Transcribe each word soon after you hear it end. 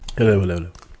Hello, hello,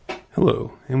 hello.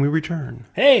 Hello, and we return.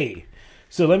 Hey!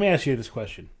 So let me ask you this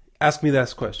question. Ask me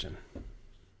that question.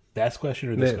 That question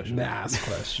or this question? That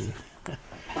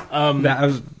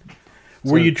question.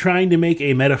 Were you trying to make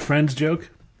a Meta Friends joke?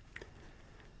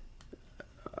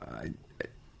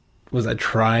 Was I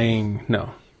trying?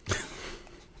 No.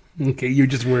 Okay, you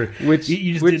just were. Which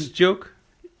you just which joke?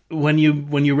 when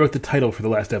you wrote the title for the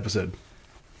last episode?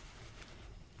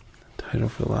 Title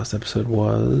for the last episode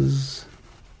was...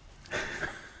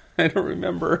 I don't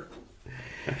remember.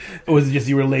 Or was it just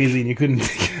you were lazy and you couldn't...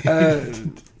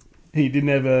 you didn't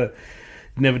have a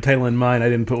title in mind. I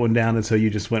didn't put one down, and so you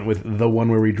just went with the one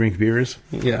where we drink beers?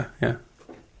 Yeah.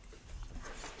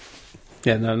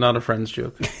 Yeah, no, not a Friends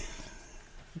joke.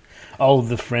 All of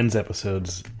the Friends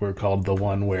episodes were called the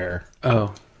one where...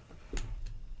 Oh.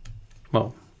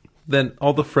 Well, then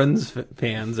all the Friends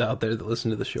fans out there that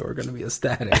listen to the show are going to be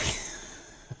ecstatic.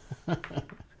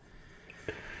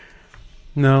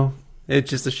 No, it's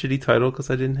just a shitty title because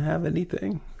I didn't have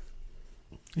anything.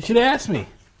 You should have asked me.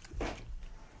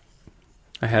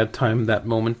 I had time that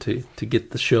moment to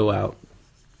get the show out.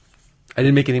 I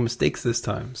didn't make any mistakes this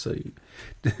time, so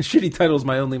shitty title is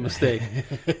my only mistake.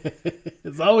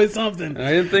 It's always something. And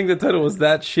I didn't think the title was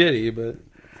that shitty, but...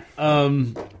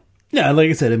 Yeah, like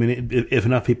I said, I mean, if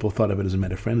enough people thought of it as a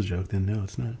Meta Friends joke, then no,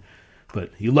 it's not.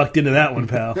 But you lucked into that one,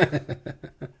 pal.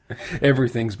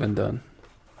 Everything's been done.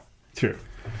 True.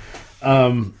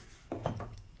 I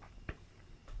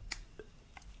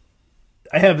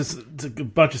have a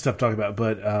bunch of stuff to talk about,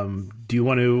 but do you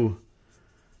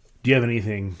have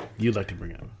anything you'd like to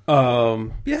bring up?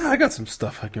 Yeah, I got some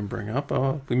stuff I can bring up.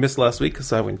 We missed last week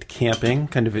because I went camping,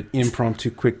 kind of an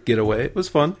impromptu quick getaway. It was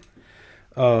fun.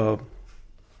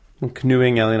 Went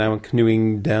canoeing. Allie and I went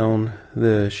canoeing down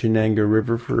the Shenango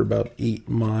River for about 8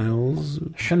 miles.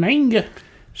 Shenango.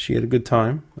 She had a good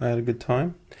time. I had a good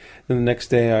time. Then the next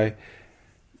day,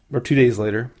 2 days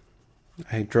later,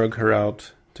 I drug her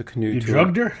out to canoe. You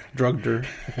drugged her? Drugged her.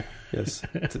 Yes.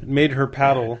 Made her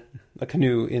paddle a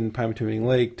canoe in Pymatuning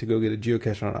Lake to go get a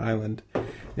geocache on an island.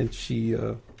 And she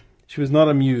was not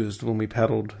amused when we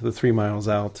paddled the 3 miles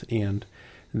out. And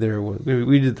there was...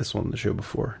 We did this one on the show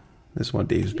before. This one,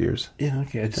 Dave's Beers. Yeah,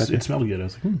 okay. It smelled good. I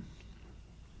was like,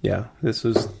 Yeah, this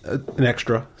was an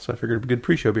extra, so I figured it'd be a good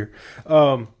pre-show beer.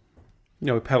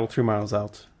 We paddled 3 miles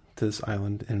out to this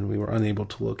island, and we were unable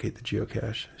to locate the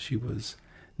geocache. She was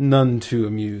none too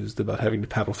amused about having to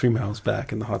paddle 3 miles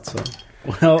back in the hot sun.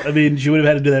 well, I mean, she would have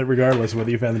had to do that regardless of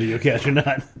whether you found the geocache or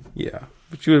not. Yeah,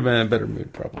 but she would have been in a better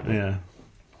mood, probably. Yeah.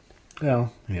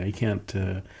 Well, yeah, you can't...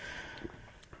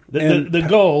 The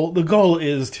goal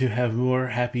is to have more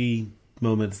happy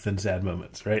moments than sad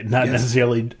moments, right? Not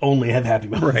necessarily only have happy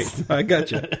moments. Right, I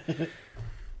gotcha.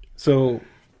 So,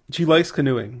 she likes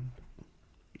canoeing,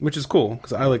 which is cool,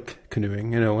 because I like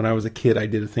canoeing. You know, when I was a kid, I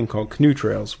did a thing called Canoe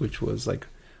Trails, which was like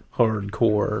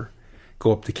hardcore,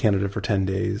 go up to Canada for 10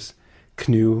 days,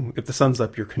 canoe. If the sun's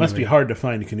up, you're canoeing. Must be hard to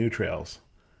find canoe trails.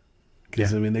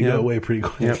 Because, I mean, they go away pretty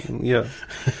quick. Yeah.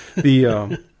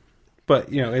 But,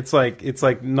 it's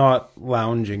like not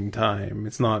lounging time.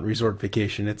 It's not resort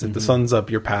vacation. It's if the sun's up,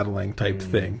 you're paddling type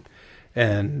thing.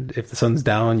 And if the sun's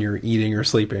down, you're eating or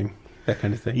sleeping, that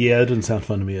kind of thing. Yeah, it doesn't sound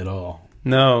fun to me at all.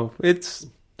 No, there's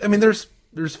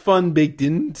fun baked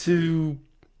into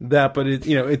that, but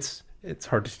it's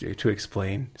hard to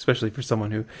explain, especially for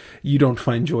someone who you don't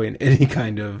find joy in any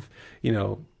kind of,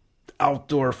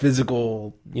 outdoor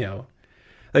physical,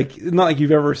 like, not like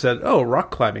you've ever said, "Oh, rock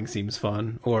climbing seems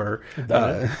fun," or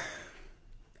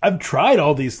I've tried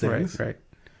all these things. Right.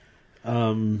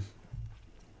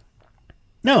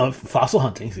 No, fossil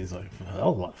hunting seems like a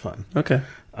hell of a lot of fun. Okay.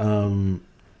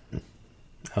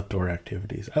 Outdoor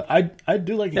activities. I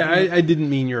do like. I didn't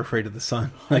mean you're afraid of the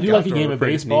sun. I do like a game of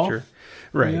afraid baseball. nature.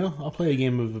 Right. I'll play a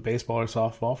game of baseball or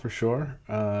softball for sure.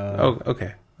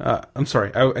 Okay. I'm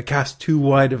sorry. I cast too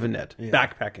wide of a net. Yeah.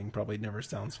 Backpacking probably never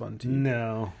sounds fun to you.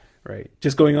 No. Right.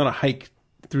 Just going on a hike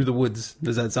through the woods.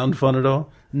 Does that sound fun at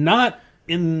all? Not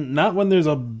when there's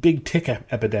a big tick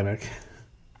epidemic.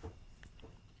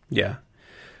 Yeah.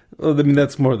 Well, I mean,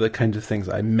 that's more the kinds of things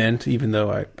I meant, even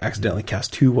though I accidentally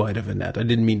cast too wide of a net. I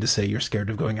didn't mean to say you're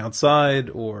scared of going outside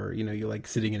or, you like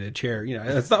sitting in a chair.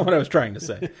 That's not what I was trying to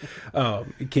say.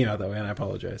 It came out that way, and I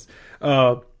apologize.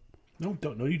 No,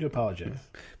 don't know you to apologize.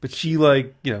 But she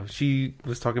she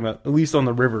was talking about, at least on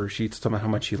the river, she was talking about how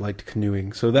much she liked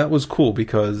canoeing. So that was cool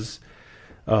because...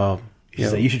 you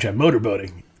should try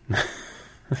motorboating.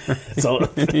 It's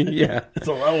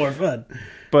a lot more fun.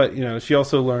 But, she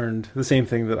also learned the same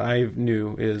thing that I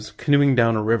knew is canoeing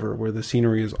down a river where the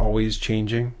scenery is always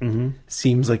changing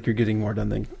seems like you're getting more done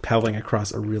than paddling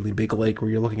across a really big lake where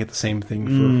you're looking at the same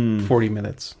thing for 40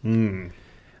 minutes.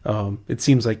 It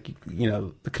seems like,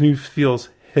 the canoe feels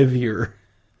heavier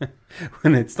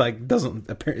when it's like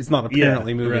it's not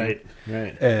apparently moving.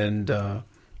 Right. And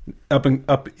up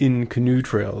in canoe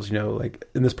trails, like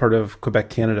in this part of Quebec,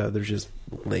 Canada, there's just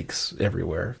lakes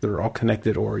everywhere. They're all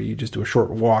connected, or you just do a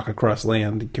short walk across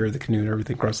land and carry the canoe and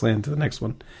everything across land to the next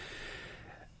one.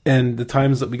 And the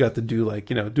times that we got to do,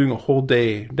 doing a whole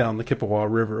day down the Kippawa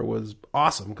River was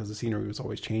awesome because the scenery was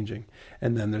always changing.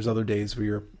 And then there's other days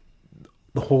where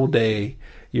the whole day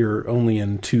you're only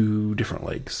in 2 different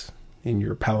lakes and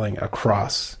you're paddling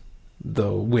across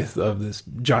the width of this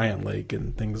giant lake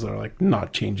and things are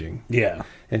not changing. Yeah.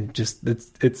 And just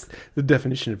it's the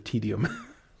definition of tedium.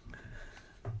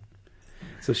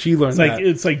 So she learned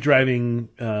it's like driving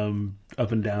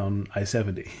up and down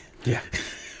I-70. Yeah.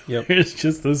 Yep. It's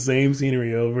just the same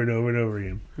scenery over and over and over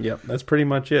again. Yep, that's pretty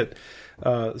much it.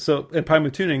 And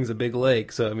Pymatuning is a big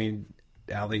lake, so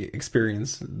Allie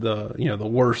experienced the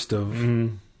worst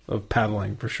of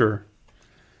paddling for sure.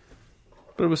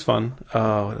 But it was fun.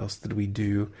 What else did we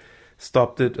do?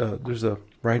 Stopped at there's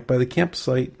right by the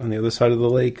campsite on the other side of the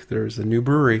lake. There's a new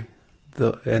brewery.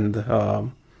 Were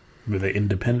they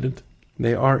independent?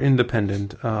 They are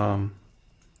independent.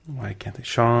 Why can't they?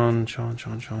 Sean.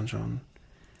 Sean?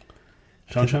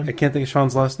 I can't think of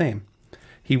Sean's last name.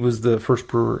 He was the first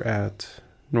brewer at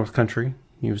North Country.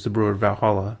 He was the brewer at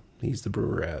Valhalla. He's the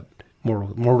brewer at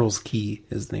Mortal's Key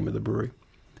is the name of the brewery.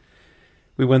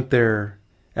 We went there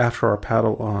after our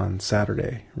paddle on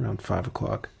Saturday around 5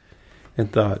 o'clock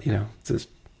and thought, it's this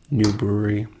new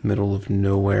brewery, middle of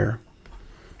nowhere.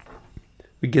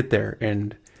 We get there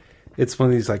and it's one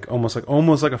of these almost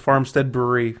like a farmstead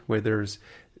brewery where there's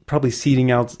probably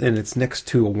seating out and it's next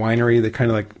to a winery that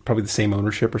kind of probably the same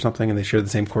ownership or something and they share the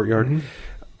same courtyard.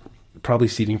 Probably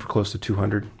seating for close to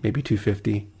 200, maybe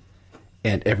 250.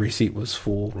 And every seat was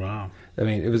full. Wow.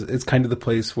 It's kind of the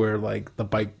place where the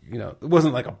bike, it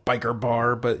wasn't like a biker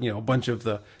bar, but a bunch of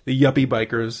the yuppie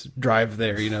bikers drive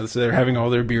there, so they're having all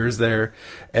their beers there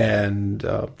and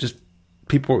just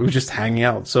people were just hanging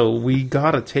out. So we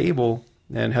got a table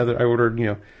and Heather, I ordered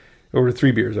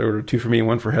 3 beers. I ordered 2 for me and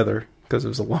 1 for Heather because it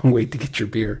was a long wait to get your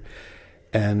beer.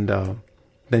 And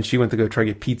then she went to go try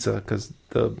to get pizza because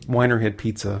the winery had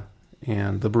pizza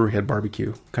and the brewery had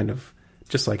barbecue, kind of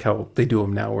just like how they do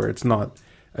them now, where it's not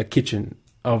a kitchen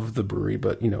of the brewery,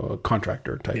 but, a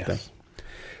contractor type thing.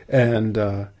 And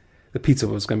the pizza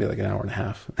was going to be like an hour and a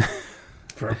half.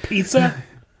 For a pizza?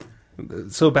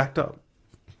 So backed up.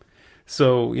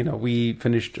 So, we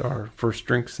finished our first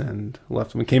drinks and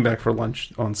left. We came back for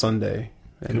lunch on Sunday.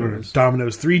 And it was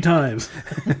Domino's 3 times.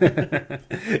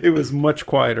 It was much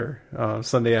quieter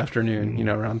Sunday afternoon,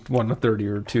 around 1:30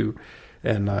 or 2.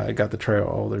 And I got to try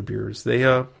all their beers. They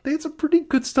had some pretty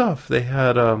good stuff. They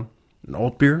had an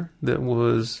alt beer that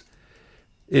was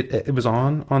it was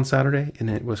on Saturday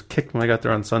and it was kicked when I got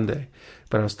there on Sunday.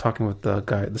 But I was talking with the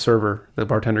guy, the server, the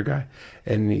bartender guy,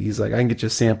 and he's like, "I can get you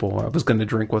a sample. I was going to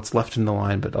drink what's left in the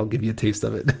line, but I'll give you a taste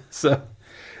of it." So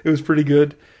it was pretty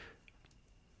good.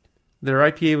 Their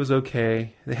IPA was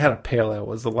okay. They had a pale ale. It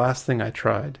was the last thing I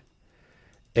tried.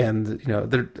 And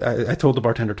I told the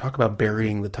bartender, talk about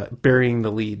burying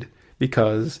the lead,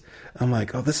 because I'm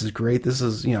like, oh, this is great. This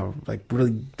is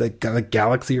really like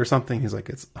Galaxy or something. He's like,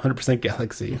 it's 100%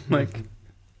 Galaxy. I'm like,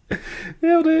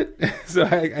 nailed it. So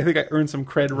I think I earned some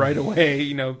cred right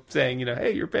away. Saying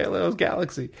hey, your pale ale is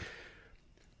Galaxy.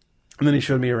 And then he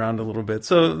showed me around a little bit.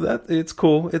 So that it's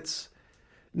cool. It's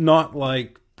not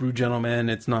like Brew Gentleman.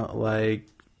 It's not like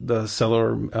the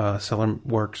Cellar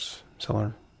Works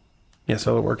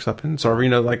up in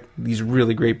Sarver, like these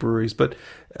really great breweries. But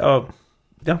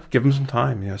give them some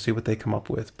time, see what they come up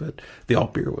with. But the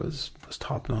alt beer was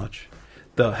top notch.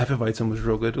 The Hefeweizen was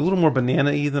real good. A little more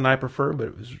banana-y than I prefer, but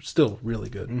it was still really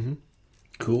good. Mm-hmm.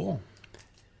 Cool.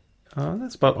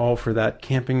 That's about all for that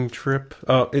camping trip.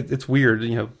 It's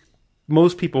weird,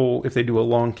 most people, if they do a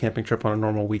long camping trip on a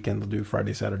normal weekend, they'll do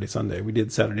Friday, Saturday, Sunday. We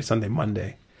did Saturday, Sunday,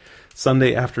 Monday.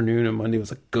 Sunday afternoon and Monday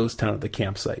was a ghost town at the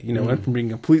campsite. Went from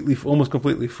being almost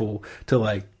completely full to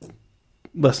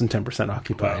less than 10%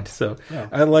 occupied. Wow. So yeah.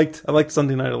 I liked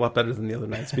Sunday night a lot better than the other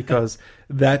nights because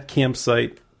that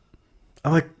campsite,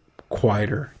 I like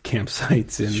quieter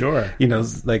campsites. And, sure.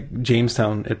 Like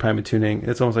Jamestown at Pymatuning,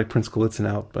 it's almost like Prince Gallitzin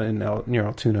out near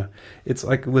Altoona. It's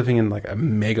like living in like a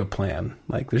mega plan.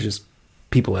 Like there's just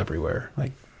people everywhere.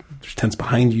 Like there's tents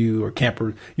behind you or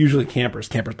usually campers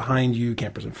behind you,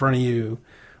 campers in front of you,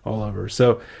 all over.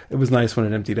 So it was nice when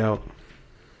it emptied out.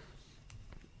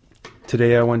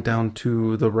 Today I went down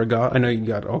to the regatta. I know you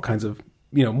got all kinds of,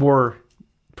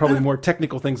 probably more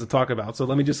technical things to talk about. So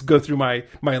let me just go through my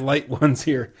light ones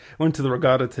here. Went to the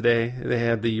regatta today. They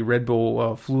had the Red Bull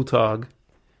Flugtag,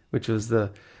 which is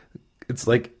it's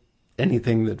like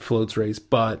anything that floats race,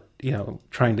 but,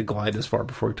 trying to glide as far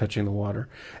before touching the water.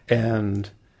 And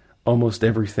almost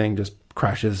everything just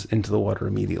crashes into the water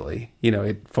immediately.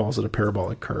 It falls at a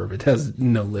parabolic curve. It has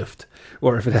no lift,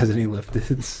 or if it has any lift,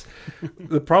 it's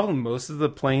the problem most of the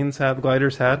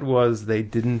gliders had was they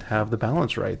didn't have the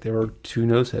balance right. They were too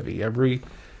nose heavy. Everything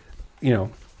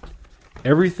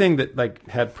that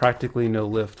had practically no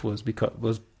lift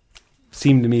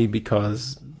seemed to me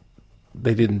because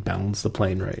they didn't balance the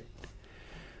plane right.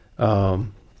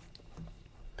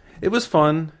 It was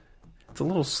fun. It's a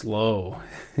little slow.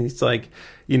 It's like,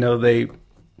 the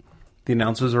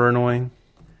announcers are annoying,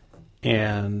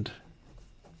 and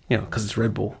because it's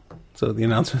Red Bull, so the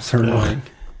announcers are annoying.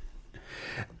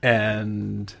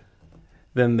 And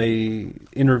then they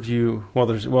interview while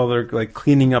they're like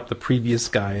cleaning up the previous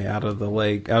guy out of the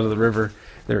river.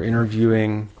 They're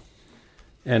interviewing,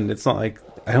 and it's not like,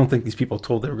 I don't think these people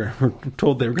told they were going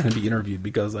to be interviewed,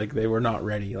 because they were not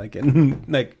ready.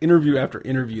 Interview after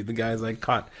interview, the guy's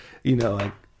caught,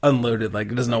 unloaded,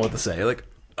 doesn't know what to say.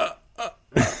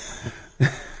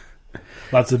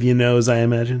 Lots of I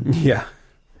imagine. Yeah.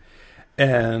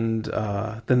 And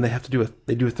then they have to do a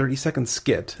 30-second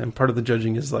skit, and part of the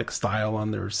judging is style on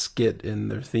their skit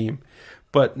and their theme,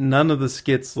 but none of the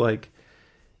skits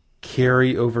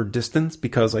carry over distance,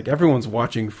 because everyone's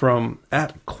watching from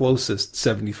at closest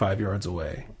 75 yards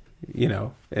away,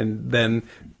 and then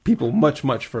people much,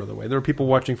 much further away. There are people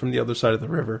watching from the other side of the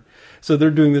river. So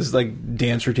they're doing this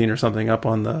dance routine or something up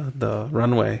on the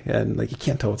runway, and you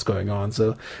can't tell what's going on.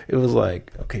 So it was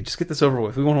okay, just get this over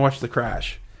with. We want to watch the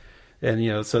crash.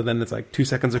 And, so then it's 2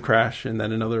 seconds of crash, and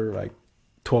then another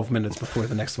 12 minutes before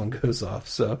the next one goes off.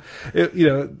 So it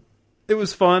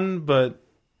was fun, but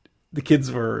the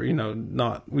kids were,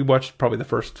 not. We watched probably the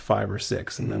first 5 or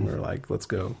 6, and then we were let's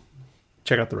go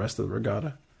check out the rest of the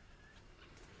regatta.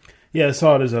 Yeah, I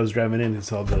saw it as I was driving in. I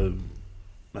saw the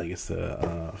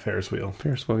Ferris wheel.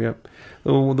 Ferris wheel, yep.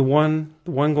 The one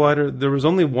glider. There was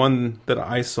only one that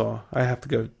I saw. I'd have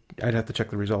to check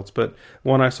the results, but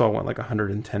one I saw went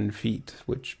 110 feet,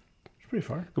 which is pretty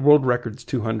far. The world record's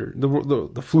 200. The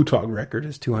Flugtag record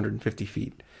is 250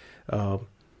 feet. So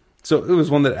it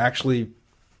was one that actually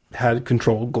had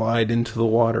controlled glide into the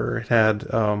water. It had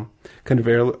kind of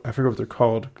air, I forget what they're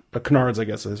called, canards, I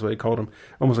guess is what they called them,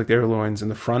 almost like the airlines in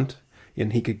the front,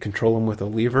 and he could control them with a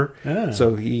lever.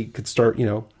 So he could start,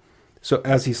 so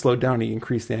as he slowed down, he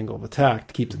increased the angle of attack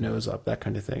to keep the nose up, that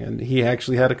kind of thing. And he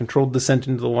actually had a controlled descent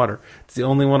into the water. It's the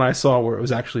only one I saw where it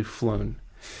was actually flown.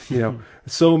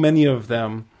 So many of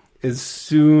them, as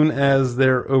soon as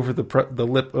they're over the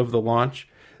lip of the launch,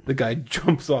 the guy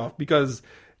jumps off, because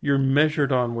you're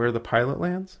measured on where the pilot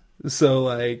lands. So,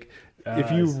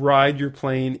 if you ride your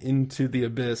plane into the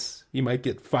abyss, you might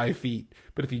get 5 feet.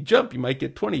 But if you jump, you might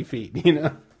get 20 feet,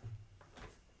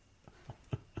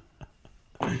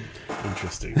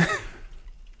 Interesting.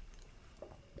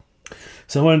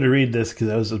 So I wanted to read this because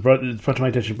it was brought to my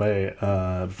attention by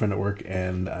a friend at work,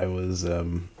 and I was...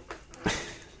 I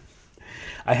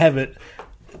have it...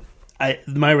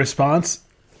 My response...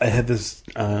 I have this.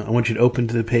 I want you to open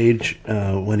to the page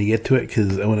when you get to it,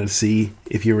 because I want to see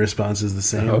if your response is the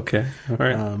same. Okay, all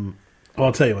right. Well,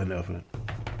 I'll tell you when to open it.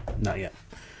 Not yet.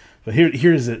 But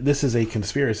here's it. This is a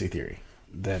conspiracy theory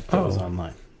that was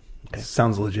online. Okay.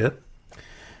 Sounds legit.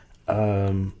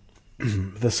 The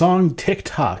song "Tick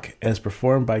Tock," as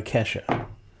performed by Kesha,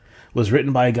 was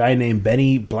written by a guy named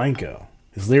Benny Blanco.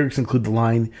 His lyrics include the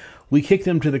line, "We kick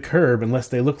them to the curb unless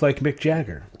they look like Mick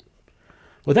Jagger."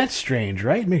 Well, that's strange,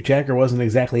 right? Mick Jagger wasn't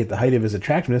exactly at the height of his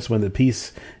attractiveness when the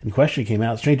piece in question came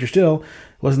out. Stranger still,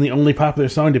 wasn't the only popular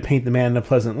song to paint the man in a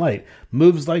pleasant light.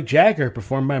 Moves Like Jagger,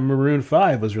 performed by Maroon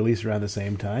 5, was released around the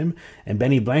same time, and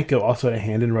Benny Blanco also had a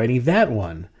hand in writing that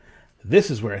one.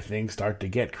 This is where things start to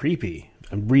get creepy.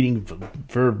 I'm reading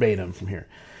verbatim from here.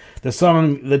 The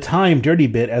song The Time Dirty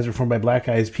Bit, as performed by Black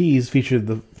Eyed Peas, featured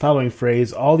the following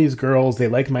phrase, "All these girls, they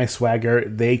like my swagger,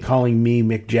 they calling me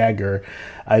Mick Jagger,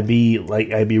 I be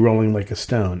rolling like a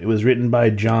stone." It was written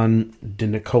by John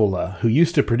DeNicola, who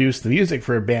used to produce the music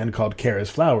for a band called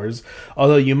Kara's Flowers,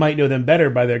 although you might know them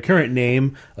better by their current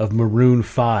name of Maroon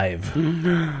 5.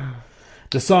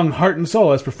 The song Heart and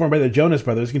Soul, as performed by the Jonas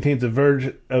Brothers, contains a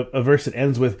verse that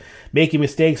ends with, "Making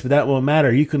mistakes, but that won't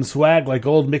matter. You can swag like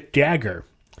old Mick Jagger."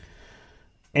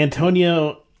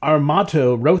 Antonio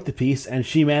Armato wrote the piece, and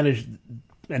she managed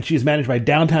and she's managed by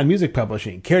Downtown Music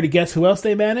Publishing. Care to guess who else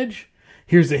they manage?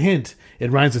 Here's a hint.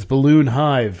 It rhymes with Balloon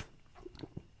Hive.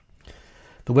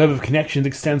 The web of connections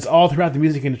extends all throughout the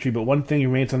music industry, but one thing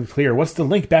remains unclear. What's the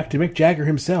link back to Mick Jagger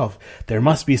himself? There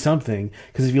must be something,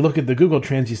 because if you look at the Google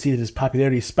Trends, you see that his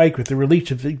popularity spiked with the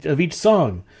release of each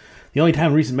song. The only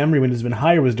time in recent memory when it has been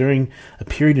higher was during a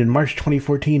period in March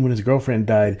 2014 when his girlfriend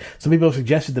died. Some people have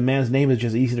suggested the man's name is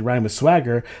just easy to rhyme with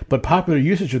swagger, but popular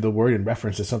usage of the word in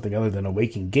reference to something other than a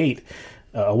walking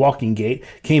gait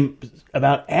came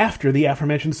about after the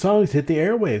aforementioned songs hit the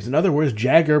airwaves. In other words,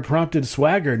 Jagger prompted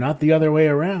swagger, not the other way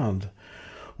around.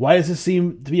 Why does this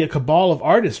seem to be a cabal of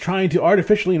artists trying to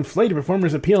artificially inflate a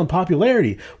performer's appeal and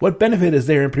popularity? What benefit is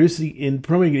there in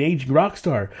promoting an aging rock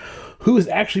star? Who is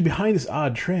actually behind this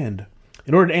odd trend?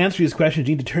 In order to answer these questions,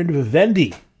 you need to turn to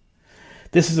Vivendi.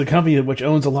 This is a company which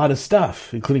owns a lot of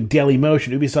stuff, including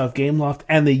Dailymotion, Ubisoft, Gameloft,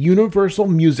 and the Universal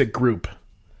Music Group.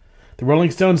 The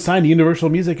Rolling Stones signed to Universal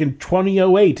Music in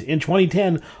 2008. In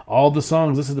 2010, all the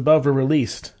songs listed above were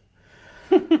released.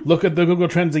 Look at the Google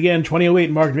Trends again.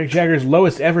 2008 marked Mick Jagger's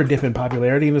lowest ever dip in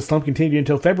popularity, and the slump continued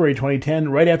until February 2010,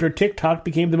 right after TikTok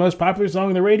became the most popular song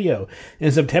on the radio. In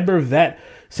September of that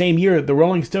same year, the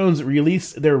Rolling Stones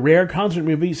released their Rare concert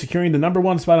movie, securing the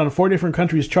 #1 spot on 4 different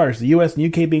countries' charts, the US and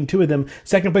UK being 2 of them,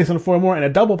 second place on 4 more, and a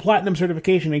double platinum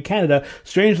certification in Canada.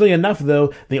 Strangely enough,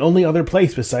 though, the only other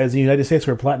place besides the United States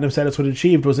where platinum status was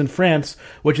achieved was in France,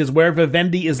 which is where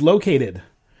Vivendi is located.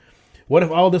 What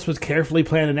if all this was carefully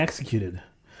planned and executed?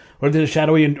 What if there's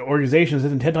shadowy organizations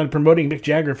that intent on promoting Mick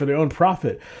Jagger for their own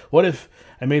profit? What if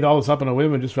I made all this up on a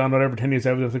whim and just found out every 10 years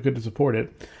evidence that could to support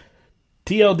it?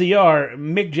 TLDR,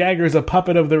 Mick Jagger is a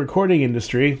puppet of the recording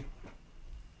industry.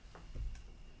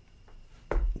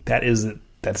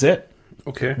 That's it.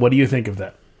 Okay. What do you think of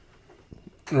that?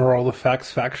 Are all the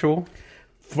facts factual?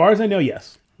 As far as I know,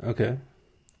 yes. Okay.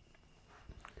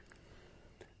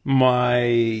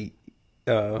 My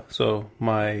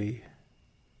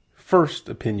first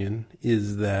opinion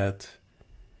is that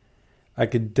I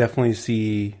could definitely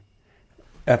see,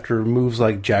 after moves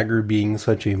like Jagger being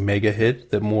such a mega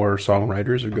hit, that more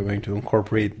songwriters are going to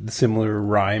incorporate the similar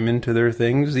rhyme into their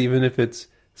things, even if it's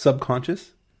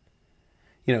subconscious.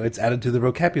 You know, it's added to the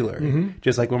vocabulary,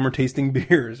 just like when we're tasting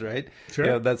beers, right? Sure.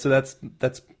 You know, that's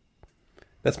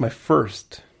my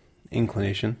first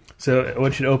inclination. So I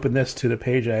want you to open this to the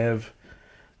page I have.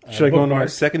 Should I go into my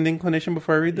second inclination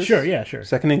before I read this? Sure, yeah, sure.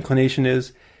 Second inclination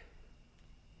is,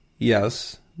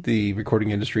 yes, the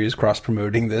recording industry is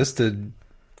cross-promoting this to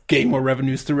gain more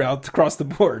revenues across the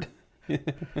board.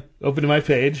 Open to my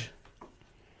page.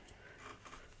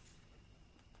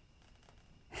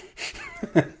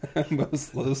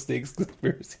 Most low-stakes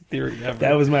conspiracy theory ever.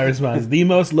 That was my response. The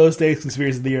most low-stakes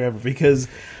conspiracy theory ever. Because,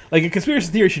 like, a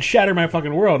conspiracy theory should shatter my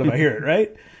fucking world if I hear it,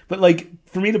 right? But, like,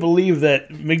 for me to believe that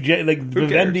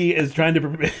Vivendi is trying to...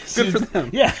 Good for them.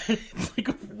 Yeah. It's like,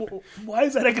 why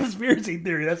is that a conspiracy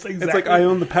theory? That's exactly... It's like, I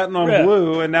own the patent on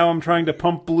blue, and now I'm trying to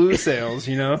pump blue sales,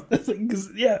 you know? It's like,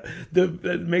 yeah.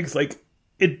 That makes, like...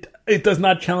 It does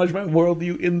not challenge my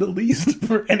worldview in the least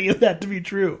for any of that to be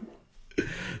true.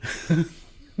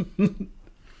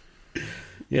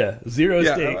 Yeah, zero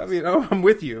stakes. I mean, I'm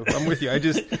with you.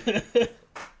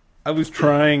 I was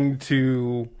trying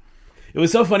to... It was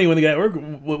so funny when the guy at work,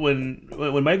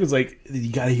 when Mike was like,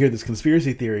 "You got to hear this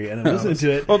conspiracy theory," and I'm listening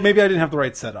to it. Well, maybe I didn't have the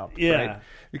right setup. Yeah, right?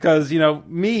 Because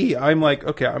I'm like,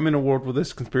 okay, I'm in a world where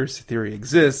this conspiracy theory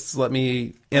exists. Let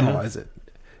me analyze it.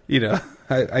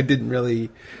 I didn't really,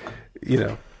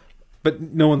 but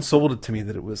no one sold it to me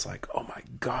that it was like, oh my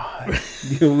god,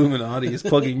 the Illuminati is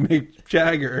plugging Mick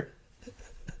Jagger.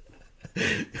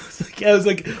 I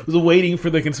was waiting for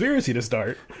the conspiracy to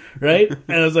start, right?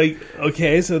 And I was like,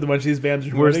 okay, so a bunch of these bands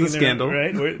are where's the scandal,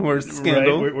 right? Where's the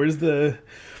scandal? Right?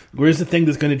 Where's the thing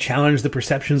that's going to challenge the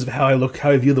perceptions of how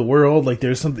I view the world? Like,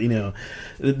 there's something,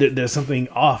 there's something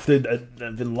off that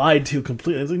I've been lied to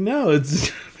completely. It's like, no,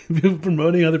 it's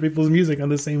promoting other people's music on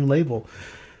the same label.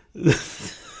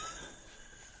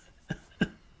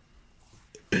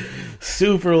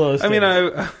 Super low stakes. I mean,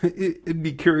 it'd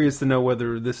be curious to know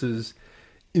whether this is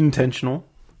intentional,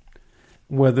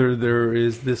 whether there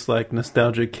is this like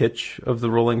nostalgia kitsch of the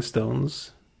Rolling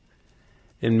Stones,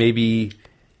 and maybe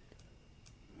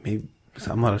I'm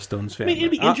not a Stones fan. I mean,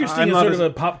 it'd be interesting as sort of a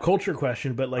pop culture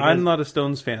question, but like I'm not a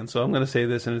Stones fan, so I'm going to say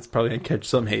this, and it's probably going to catch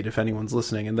some hate if anyone's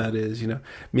listening, and that is,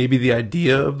 maybe the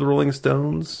idea of the Rolling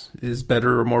Stones is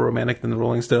better or more romantic than the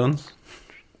Rolling Stones.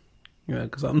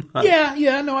 Because I'm not.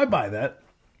 Yeah, no, I buy that.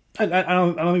 I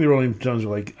don't think the Rolling Stones are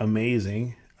like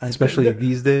amazing, especially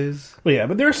these days. Well, yeah,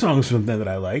 but there are songs from them that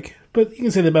I like. But you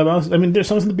can say that about most. I mean, there's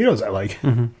songs from the Beatles I like.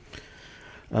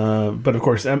 Mm-hmm. But of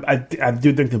course, I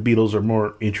do think the Beatles are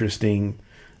more interesting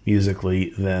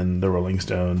musically than the Rolling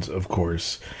Stones. Of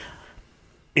course,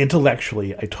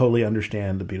 intellectually, I totally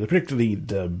understand the Beatles, particularly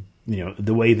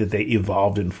the way that they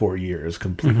evolved in 4 years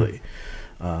completely.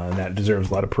 And that deserves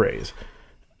a lot of praise.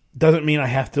 Doesn't mean I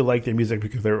have to like their music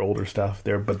because they're older stuff.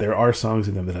 But there are songs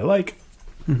in them that I like.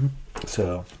 Mm-hmm.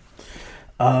 So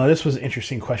this was an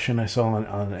interesting question I saw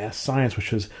on Ask Science,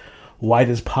 which was, why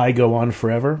does pi go on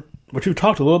forever? Which we've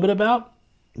talked a little bit about,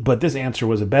 but this answer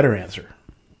was a better answer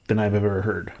than I've ever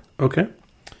heard. Okay.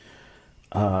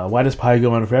 Why does pi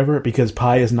go on forever? Because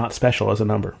pi is not special as a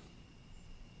number.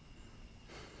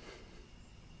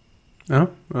 Oh,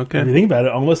 okay. If you think about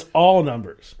it, almost all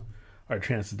numbers are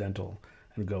transcendental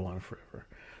and go on forever.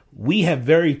 We have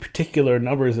very particular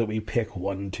numbers that we pick,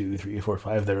 1, 2, 3, 4,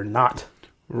 5, that are not.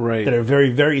 Right. That are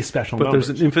very, very special but numbers.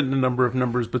 There's an infinite number of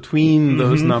numbers between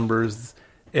those numbers,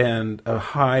 and a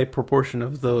high proportion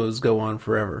of those go on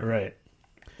forever. Right.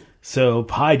 So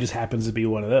pi just happens to be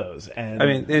one of those. And I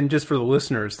mean, and just for the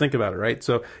listeners, think about it, right?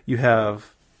 So you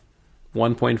have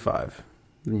 1.5,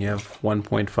 then you have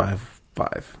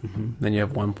 1.55, then you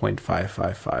have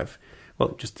 1.555.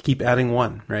 Well, just keep adding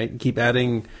 1, right? Keep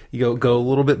adding, you go a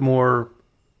little bit more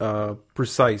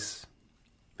precise,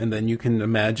 and then you can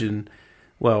imagine,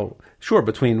 well, sure,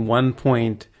 between 1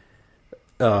 point,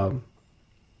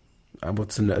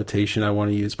 what's the notation I want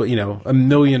to use? But, a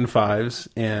million fives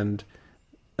and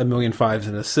a million fives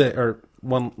and a 6, or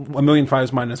a million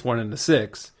fives minus 1 and a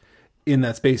 6, in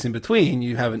that space in between,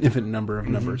 you have an infinite number of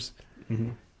numbers.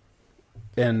 Mm-hmm.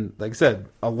 And like I said,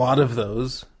 a lot of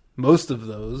those, most of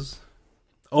those,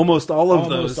 almost all of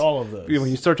those. When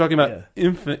you start talking about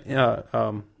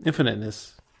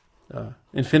infiniteness,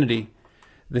 infinity,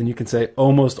 then you can say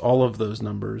almost all of those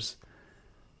numbers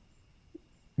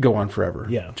go on forever.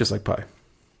 Yeah. Just like pi.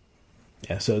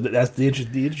 Yeah, so that's the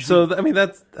interesting. So, I mean, I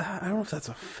don't know if that's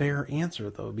a fair answer,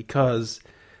 though, because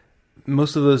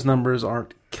most of those numbers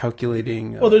aren't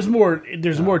calculating. Well, there's more.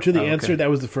 There's more to the answer. Okay. That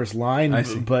was the first line. I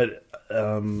see. But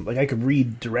I could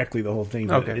read directly the whole thing.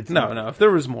 But Okay. No. If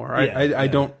there was more, I Yeah.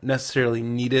 don't necessarily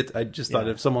need it. I just thought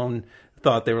if someone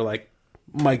thought they were like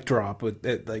mic drop with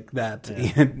it, like that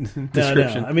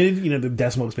description. No. I mean, the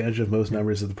decimal expansion of most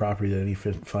numbers is the property that any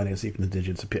finite sequence of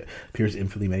digits appears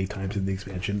infinitely many times in the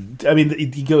expansion. I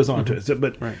mean, he goes on to it. So,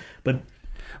 but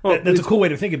that's a cool way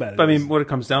to think about it. I mean, what it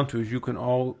comes down to is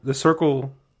the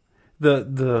circle,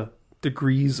 the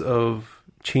degrees of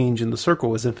change in the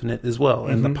circle is infinite as well,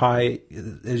 and the pi,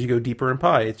 as you go deeper in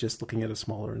pi, it's just looking at a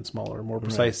smaller and smaller, more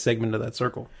precise segment of that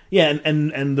circle. Yeah,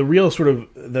 and the real sort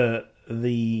of the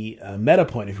meta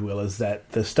point, if you will, is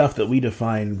that the stuff that we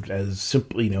define as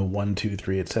simply 1, 2,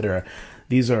 3, etc.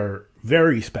 These are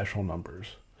very special numbers.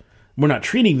 We're not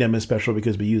treating them as special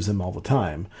because we use them all the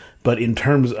time, but in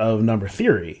terms of number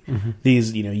theory,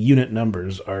 these unit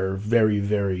numbers are very,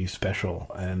 very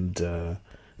special, and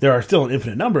there are still an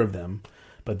infinite number of them.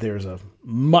 But there's a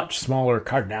much smaller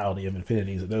cardinality of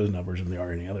infinities of those numbers than there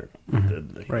are any other,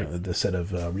 the set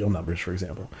of real numbers, for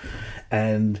example.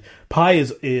 And pi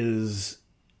is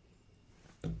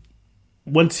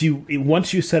once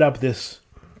you set up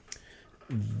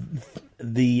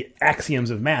the axioms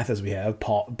of math as we have,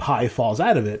 pi falls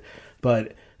out of it,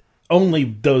 but only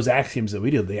those axioms that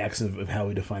we do, the axioms of how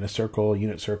we define a circle,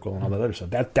 unit circle, and all that other stuff.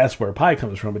 That's where pi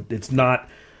comes from. But it's not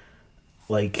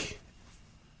like.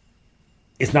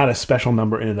 It's not a special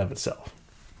number in and of itself.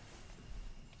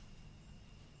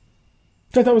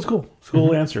 So I thought it was cool. It's a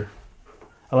cool answer.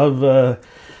 I love, like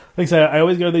I said, I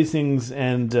always go to these things,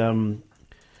 and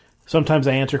sometimes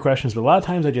I answer questions, but a lot of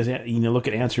times I just look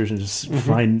at answers and just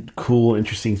find cool,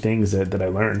 interesting things that I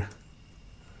learn.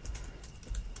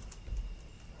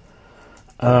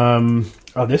 Oh,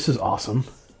 this is awesome.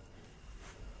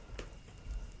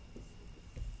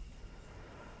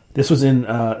 This was in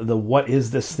the What Is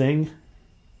This Thing?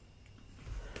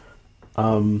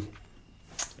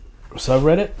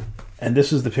 Subreddit, and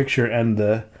this is the picture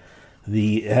and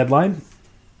the headline.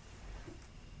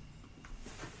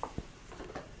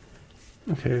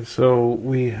 Okay, so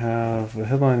we have the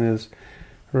headline is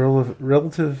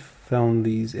relative found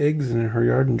these eggs in her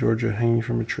yard in Georgia hanging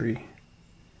from a tree.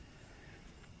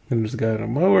 Then there's a guy on a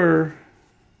mower.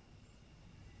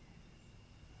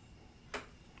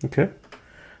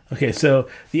 Okay, so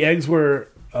the eggs were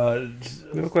they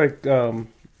look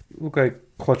like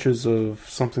clutches of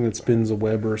something that spins a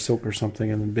web or silk or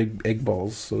something, and then big egg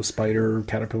balls. So spider,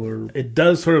 caterpillar. It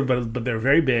does sort of, but they're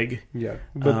very big. Yeah,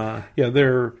 but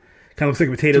they're kind of looks like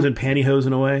potatoes and pantyhose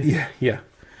in a way. Yeah.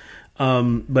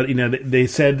 But they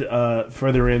said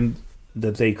further in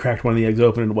that they cracked one of the eggs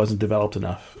open and it wasn't developed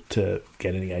enough to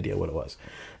get any idea what it was.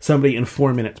 Somebody in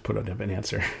 4 minutes put up an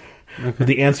answer. Okay. But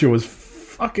the answer was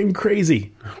fucking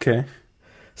crazy. Okay.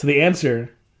 So the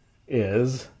answer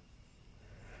is...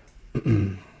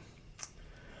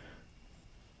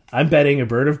 I'm betting a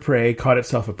bird of prey caught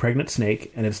itself a pregnant snake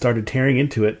and it started tearing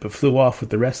into it but flew off with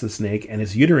the rest of the snake and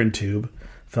its uterine tube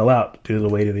fell out due to the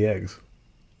weight of the eggs.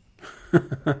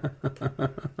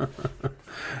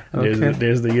 Okay.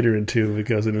 There's the uterine tube that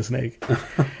goes in a snake.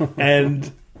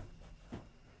 And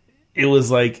it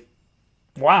was like,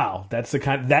 wow, that's the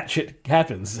kind that shit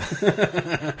happens.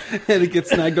 And it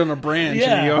gets snagged on a branch in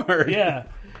the yard. Yeah.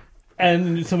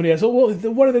 And somebody asked, well,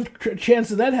 what are the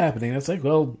chances of that happening? And it's like,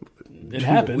 well, it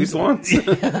happened. At least once.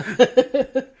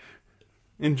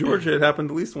 In Georgia, it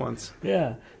happened at least once.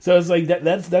 Yeah. So it's like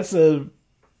that's a.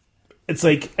 It's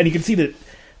like, and you can see that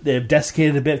they've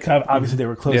desiccated a bit. Kind of, obviously, they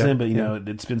were close in, but you know,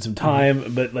 it's been some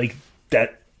time. But like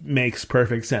that makes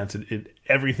perfect sense.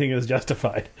 Everything is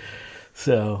justified.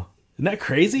 So isn't that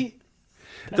crazy?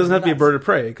 It doesn't have to be a bird of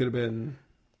prey. It could have been.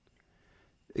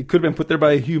 It could have been put there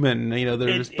by a human. You know,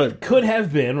 it could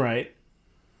have been, right.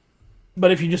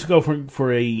 But if you just go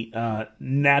for a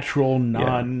natural,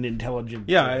 non-intelligent,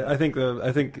 I think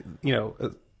you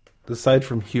know, aside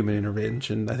from human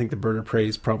intervention, I think the bird of prey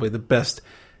is probably the best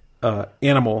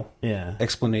animal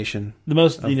explanation. The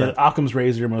most, you know, Occam's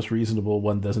razor, most reasonable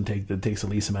one that takes the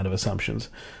least amount of assumptions.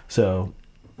 So,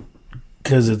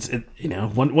 because you know,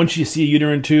 once you see a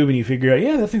uterine tube and you figure out,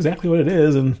 that's exactly what it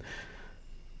is, and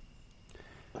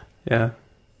yeah.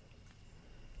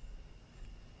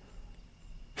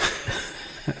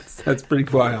 That's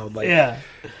pretty wild. Like, in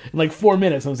like 4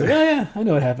 minutes, I was like, I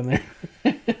know what happened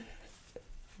there.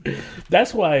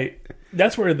 That's where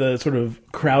the sort of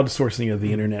crowdsourcing of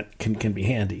the internet can be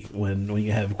handy when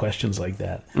you have questions like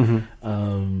that.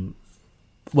 Mm-hmm.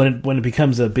 When it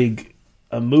becomes a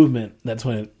movement, that's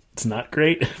when it's not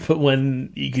great. But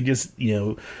when you could just, you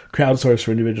know, crowdsource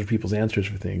for individual people's answers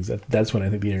for things, that's when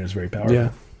I think the internet is very powerful. Yeah.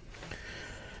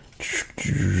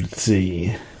 Let's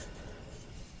see.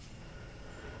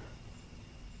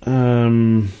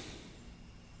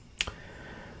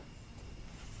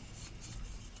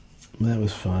 That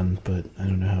was fun, but I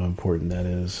don't know how important that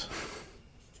is.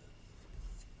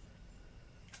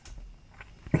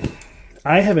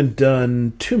 I haven't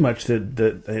done too much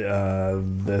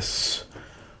this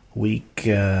weeks,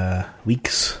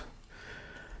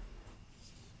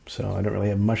 so I don't really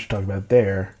have much to talk about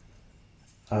there.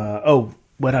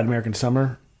 Wet Hot American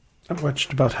Summer. I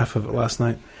watched about half of it last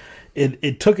night.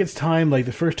 It took its time. Like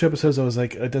the first 2 episodes, I was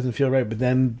like, it doesn't feel right. But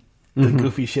then the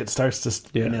goofy shit starts to,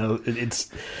 you know, it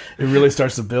really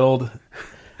starts to build.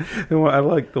 I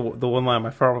like the one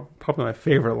line, probably my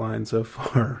favorite line so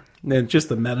far. And just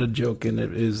the meta joke in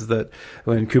it is that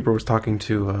when Cooper was talking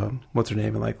to what's her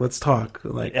name, and like, let's talk,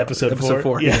 like episode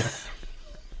 4. Yeah.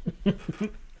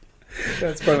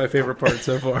 That's probably my favorite part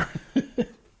so far.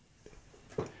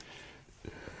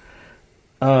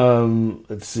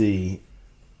 Let's see.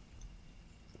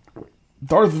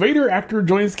 Darth Vader actor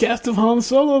joins cast of Han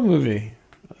Solo movie.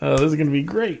 This is going to be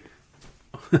great.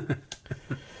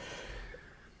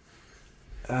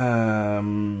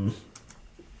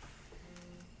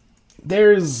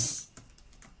 There's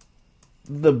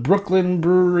the Brooklyn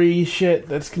Brewery shit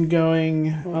that's been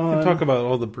going on. We can talk about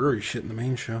all the brewery shit in the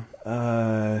main show.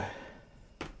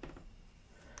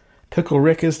 Pickle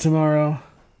Rick is tomorrow.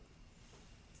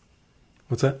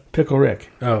 What's that? Pickle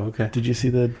Rick. Oh, okay. Did you see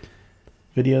the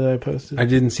video that I posted? I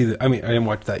didn't see I didn't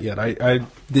watch that yet. I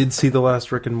did see the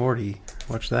last Rick and Morty.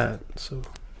 Watch that. So,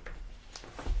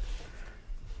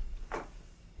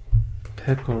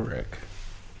 Pickle Rick.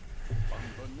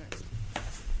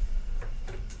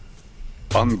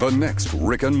 On the next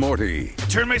Rick and Morty.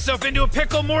 Turn myself into a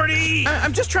pickle, Morty!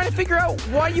 I'm just trying to figure out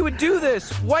why you would do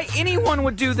this. Why anyone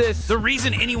would do this. The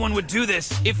reason anyone would do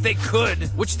this, if they could,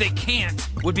 which they can't,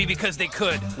 would be because they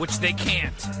could, which they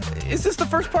can't. Is this the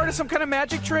first part of some kind of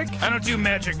magic trick? I don't do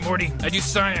magic, Morty. I do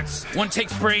science. One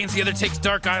takes brains, the other takes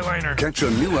dark eyeliner. Catch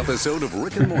a new episode of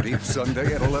Rick and Morty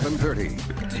Sunday at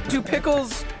 11:30. Do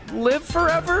pickles live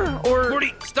forever, or...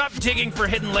 Morty, stop digging for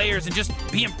hidden layers and just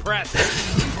be impressed.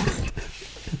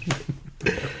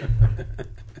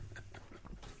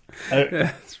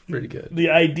 That's pretty good.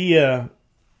 The idea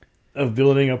of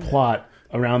building a plot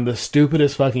around the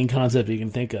stupidest fucking concept you can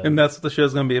think of. And that's what the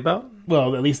show's going to be about?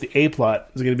 Well, at least the A plot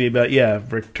is going to be about,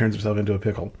 Rick turns himself into a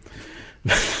pickle.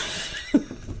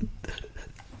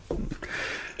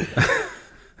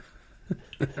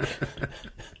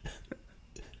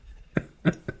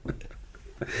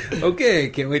 Okay,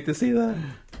 can't wait to see that.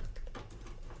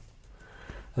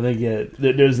 they get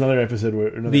there's another episode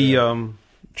where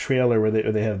trailer where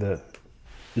they have the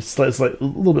it's like a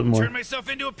little bit more. Turn myself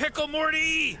into a pickle,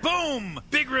 Morty! Boom!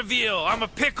 Big reveal. I'm a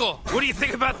pickle. What do you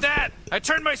think about that? I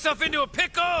turned myself into a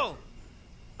pickle.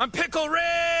 I'm Pickle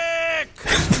Rick.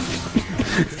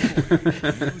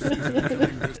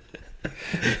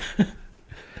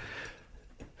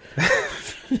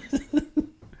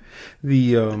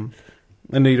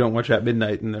 I know you don't watch At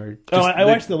Midnight, and they're I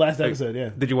watched the last episode.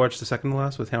 Yeah. Did you watch the second to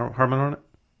last with Harmon on it?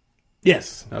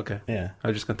 Yes. Okay. Yeah. I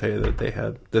was just gonna tell you that they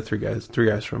had the three guys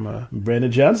from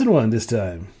Brandon Johnson won this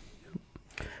time.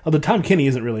 Although Tom Kenny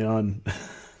isn't really on.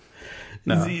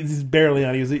 No. He's barely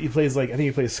on. He plays I think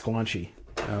he plays Squanchy.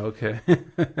 Oh, okay. You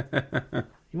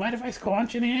mind if I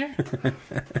squanch in here?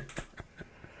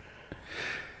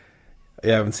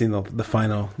 Yeah, I haven't seen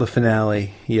the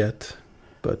finale yet,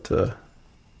 but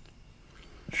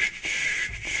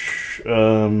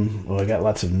well, I got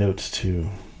lots of notes too.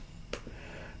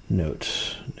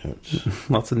 Notes.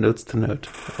 Lots of notes to note.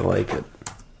 I like it.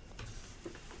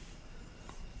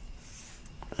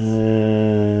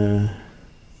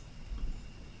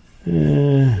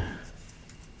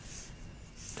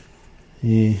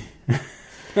 Yeah.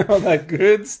 All that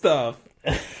good stuff.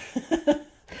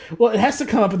 Well, it has to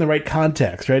come up in the right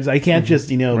context, right? I can't just,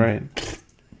 right.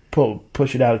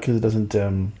 push it out because it doesn't.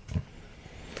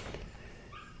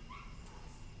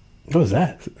 What was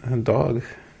that? A dog.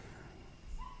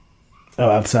 Oh,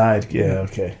 outside. Yeah,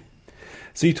 okay.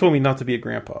 So you told me not to be a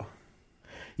grandpa.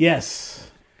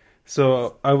 Yes.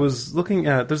 So I was looking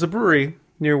at, there's a brewery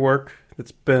near work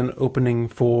that's been opening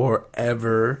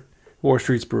forever, War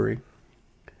Streets Brewery.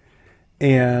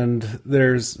 And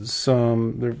there's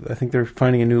I think they're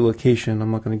finding a new location. I'm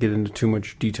not going to get into too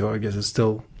much detail. I guess it's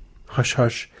still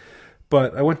hush-hush.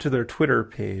 But I went to their Twitter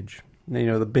page.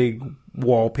 The big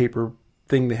wallpaper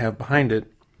thing they have behind it.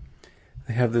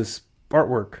 They have this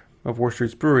artwork of War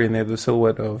Streets Brewery, and they have the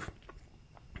silhouette of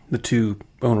the two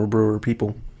owner-brewer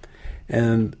people.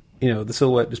 And, the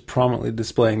silhouette is prominently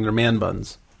displaying their man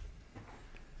buns.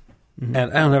 Mm-hmm.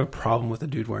 And I don't have a problem with a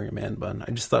dude wearing a man bun.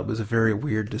 I just thought it was a very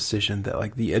weird decision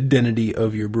that, the identity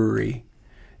of your brewery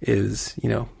is,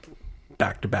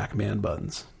 back-to-back man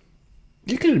buns.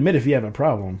 You can admit if you have a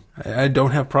problem. I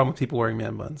don't have a problem with people wearing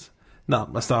man buns.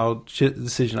 Not my style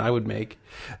decision I would make.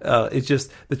 It's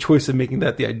just the choice of making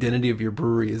that the identity of your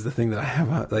brewery is the thing that I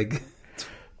have,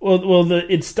 Well,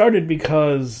 it started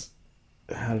because...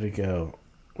 How did it go?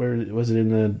 Where was it in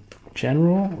the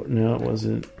general? No, it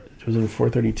wasn't. Was it in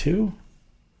 432?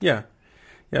 Yeah.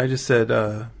 Yeah, I just said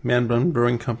Man Bun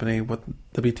Brewing Company, what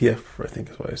WTF, I think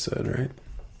is what I said, right?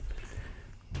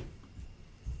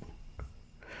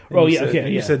 Oh, yeah,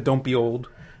 okay. You said don't be old.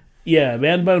 Yeah,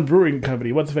 Man Bun Brewing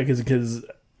Company. What the fuck is it? Because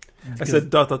I said ...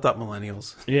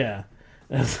 millennials. Yeah.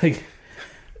 I was like...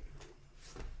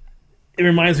 It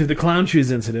reminds me of the clown shoes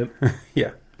incident.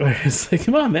 Yeah. It's like,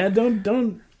 come on, man,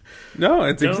 don't... No,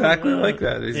 it's exactly like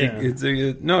that. Yeah. It's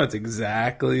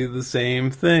exactly the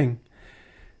same thing.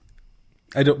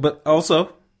 But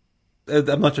also,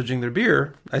 I'm not judging their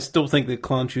beer. I still think that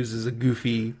Clown Shoes is a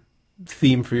goofy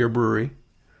theme for your brewery.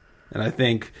 And I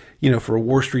think, for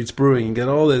War Streets Brewing, you get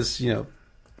all this,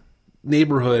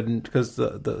 neighborhood, because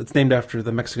it's named after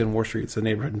the Mexican War Streets, a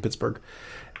neighborhood in Pittsburgh,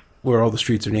 where all the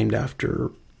streets are named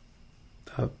after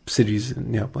cities,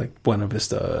 like Buena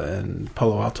Vista and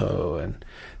Palo Alto and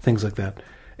things like that.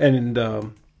 And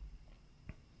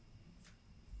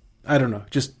I don't know,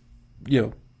 just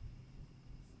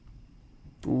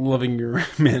loving your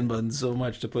man bun so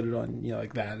much to put it on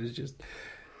like that is just,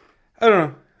 I don't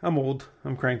know. I'm old.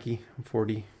 I'm cranky. I'm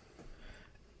 40.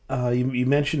 You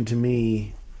mentioned to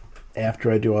me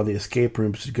after I do all the escape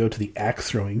rooms to go to the axe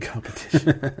throwing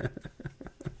competition.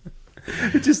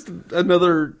 Just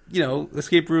another,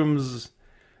 escape rooms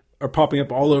are popping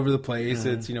up all over the place.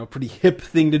 It's, a pretty hip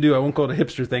thing to do. I won't call it a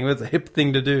hipster thing, but it's a hip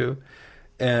thing to do.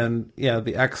 And, yeah,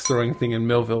 the axe throwing thing in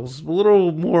Millville's a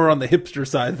little more on the hipster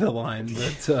side of the line.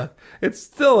 But it's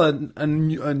still a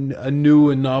new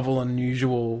and novel,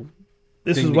 unusual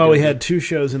This is why we had 2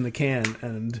 shows in the can.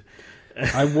 And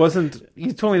I wasn't...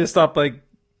 You told me to stop,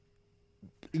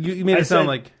 You made it sound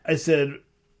like... I said...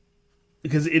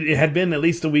 Because it had been at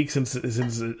least a week since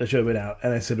a show had been out,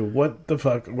 and I said, "What the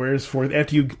fuck? Where's 4?"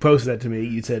 After you posted that to me,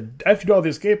 you said, "After you do all the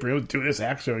escape room, do this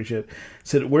axe throwing shit." I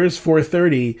said, "Where's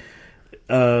 4:30?"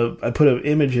 I put an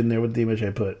image in there. What the image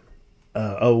I put?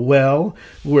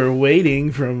 We're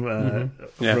waiting from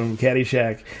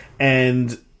Caddyshack,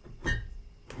 and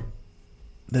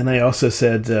then I also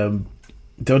said,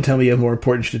 "Don't tell me you have more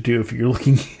important shit to do if you're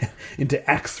looking into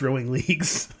axe throwing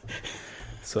leagues."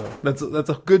 So that's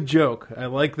a good joke. I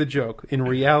like the joke. In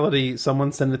reality,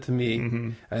 someone sent it to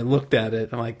me. I looked at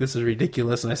it. I'm like, this is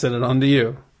ridiculous, and I sent it on to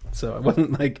you. So I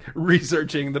wasn't like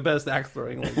researching the best axe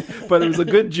throwing link, but it was a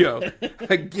good joke.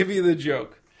 I give you the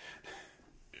joke.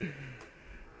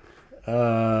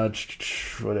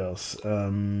 What else?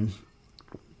 Tony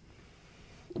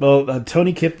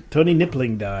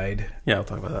Nippling died. Yeah, I'll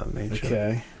talk about that in the main show.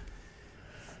 Okay.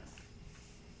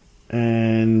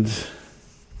 And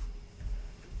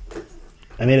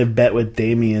I made a bet with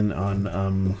Damien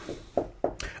on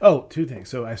two things.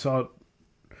 So I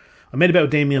made a bet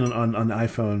with Damien on the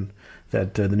iPhone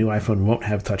that the new iPhone won't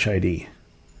have Touch ID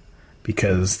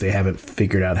because they haven't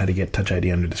figured out how to get Touch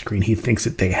ID under the screen. He thinks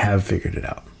that they have figured it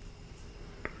out.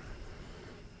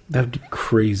 That would be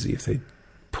crazy if they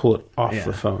pull it off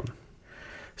the phone.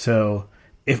 So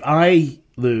if I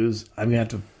lose, I'm going to have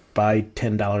to buy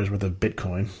 $10 worth of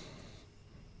Bitcoin.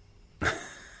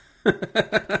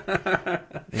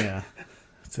 Yeah.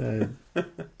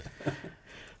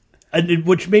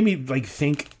 Which made me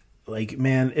think,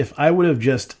 man, if I would have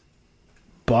just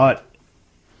bought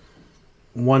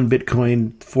one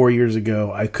Bitcoin 4 years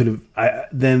ago,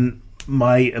 then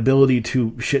my ability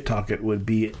to shit talk it would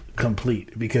be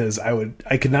complete, because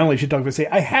I could not only shit talk but say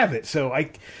I have it, so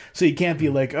you can't be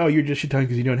like, oh, you're just shit talking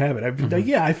because you don't have it. I'd be like,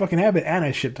 yeah, I fucking have it and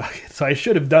I shit talk it. So I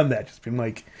should have done that. Just been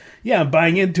like, yeah, I'm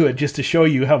buying into it just to show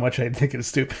you how much I think it's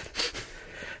stupid.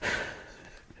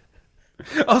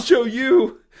 I'll show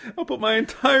you. I'll put my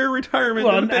entire retirement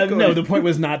in Bitcoin. No, the point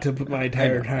was not to put my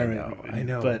entire retirement. I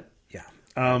know. But yeah.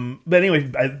 But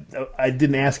anyway, I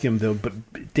didn't ask him though.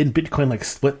 But didn't Bitcoin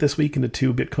split this week into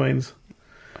two Bitcoins?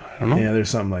 I don't know. Yeah, there's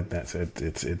something like that. So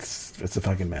it's a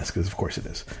fucking mess, because of course it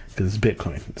is, because it's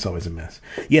Bitcoin. It's always a mess.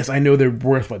 Yes, I know they're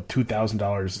worth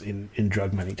 $2,000 in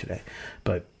drug money today,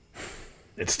 but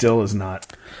it still is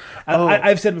not.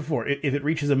 I've said before, if it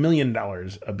reaches $1 million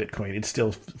a Bitcoin, it's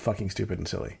still fucking stupid and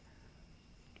silly.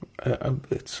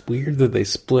 It's weird that they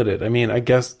split it. I mean, I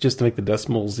guess just to make the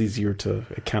decimals easier to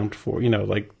account for.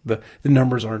 The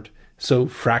numbers aren't so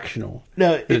fractional.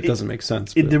 No, it doesn't make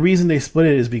sense. The reason they split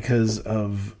it is because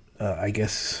of, I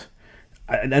guess,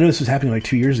 I know this was happening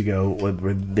 2 years ago,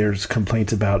 where there's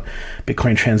complaints about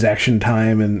Bitcoin transaction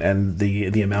time and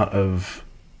the amount of,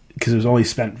 because it was only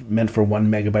meant for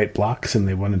 1 megabyte blocks, and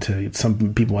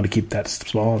some people want to keep that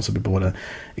small, and some people want to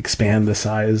expand the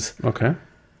size. Okay.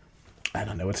 I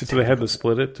don't know. So they had to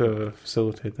split it to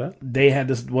facilitate that? They had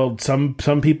this. Well, some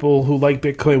people who like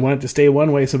Bitcoin wanted to stay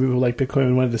one way. Some people who like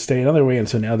Bitcoin wanted to stay another way. And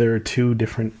so now there are two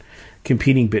different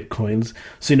competing Bitcoins.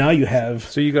 So now you have.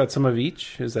 So you got some of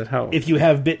each? Is that how? If you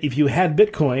had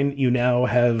Bitcoin, you now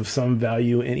have some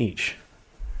value in each.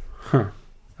 Huh.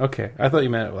 Okay. I thought you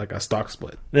meant like a stock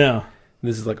split. No.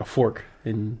 This is like a fork.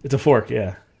 It's a fork,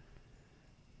 yeah.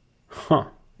 Huh.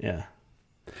 Yeah.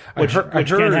 Which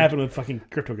can't happen with fucking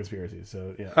crypto conspiracies.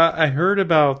 So yeah, I heard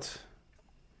about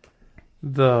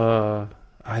I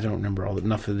don't remember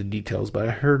enough of the details, but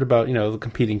I heard about the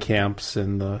competing camps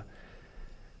and I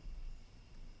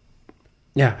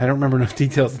don't remember enough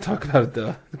details to talk about it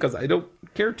though, because I don't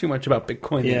care too much about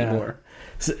Bitcoin anymore.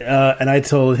 So, and I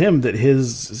told him that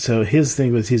his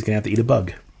thing was he's gonna have to eat a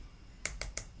bug.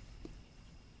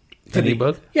 Any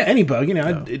bug? Yeah, any bug.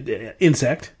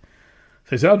 Insect.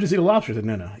 So I said, I'll just eat a lobster. I said,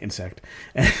 no, insect.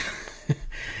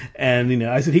 And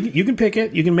I said, you can pick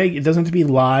it. You can make it. Doesn't have to be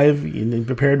live. You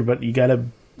prepared, but you got to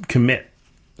commit.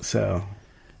 So,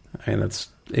 and it's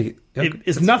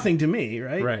nothing to me,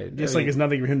 right? Right. Just it's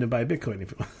nothing for him to buy Bitcoin.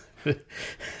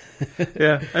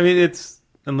 Yeah, I mean, it's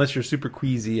unless you're super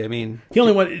queasy. I mean, he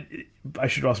only wanted. I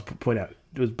should also point out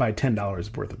it was buy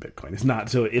 $10 worth of Bitcoin. It's not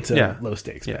so. It's a low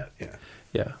stakes bet.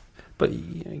 Yeah. But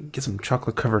get some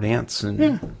chocolate covered ants and.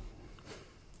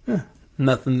 Yeah.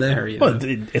 Nothing there. Well,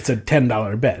 it's a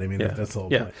 $10 bet. I mean, that's the whole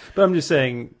point. But I'm just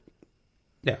saying.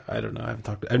 Yeah, I don't know.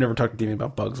 I've never talked to Damien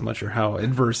about bugs. I'm not sure how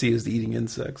adverse he is to eating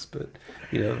insects, but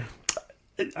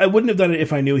I wouldn't have done it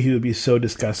if I knew he would be so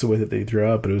disgusted with it that he'd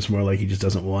throw up. But it was more like he just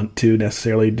doesn't want to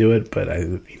necessarily do it. But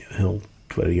he'll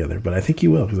put it together. But I think he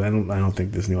will, because I don't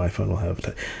think this new iPhone will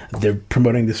have. They're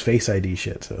promoting this Face ID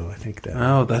shit, so I think that.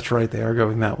 Oh, that's right. They are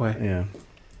going that way. Yeah,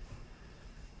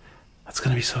 that's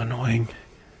going to be so annoying.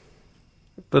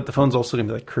 But the phone's also going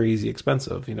to be crazy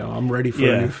expensive. I'm ready for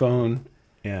a new phone.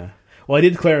 Yeah. Well, I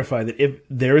did clarify that if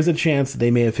there is a chance that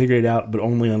they may have figured it out, but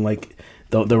only on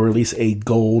they'll release a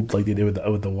gold like they did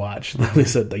with the watch. They'll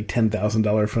release a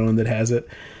 $10,000 phone that has it,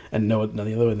 and none of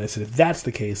the other one. They said if that's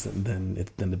the case, then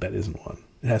the bet isn't won.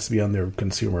 It has to be on their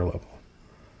consumer level.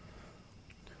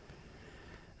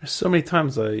 There's so many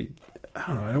times I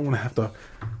don't know. I don't want to have to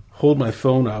hold my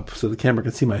phone up so the camera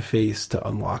can see my face to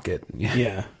unlock it.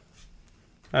 Yeah.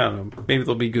 I don't know. Maybe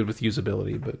they'll be good with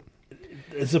usability, but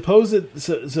Supposedly,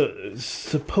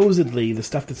 the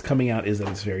stuff that's coming out is that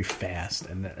it's very fast,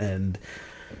 and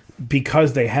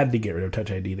because they had to get rid of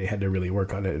Touch ID, they had to really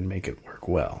work on it and make it work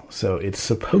well. So it's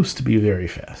supposed to be very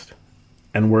fast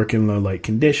and work in low light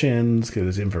conditions because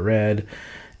it's infrared,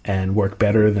 and work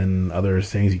better than other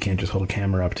things. You can't just hold a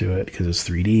camera up to it because it's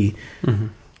 3D. Mm-hmm.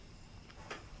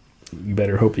 You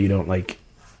better hope that you don't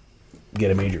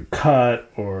get a major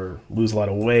cut or lose a lot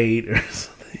of weight or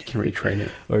something. You can retrain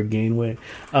it or gain weight.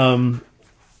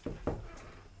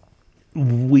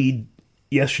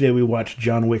 Yesterday we watched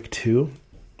John Wick 2.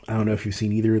 I don't know if you've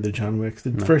seen either of the John Wicks.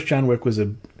 The first John Wick was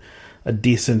a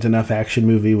decent enough action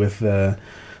movie with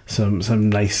some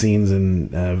nice scenes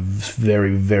and a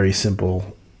very, very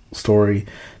simple story.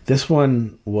 This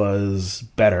one was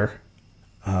better.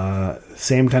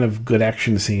 Same kind of good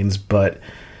action scenes, but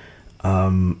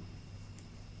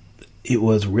it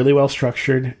was really well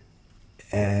structured,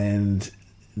 and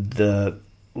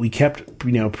we kept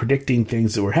predicting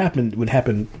things that would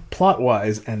happen plot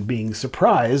wise and being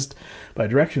surprised by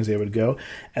directions they would go.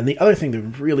 And the other thing that I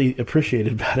really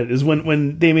appreciated about it is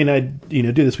when Damien and I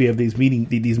do this, we have these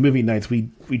movie nights. We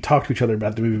talk to each other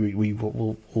about the movie.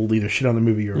 We'll either shit on the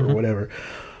movie or whatever.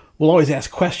 We'll always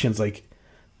ask questions like,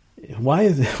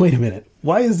 wait a minute,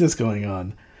 why is this going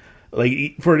on?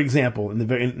 Like, for an example, in the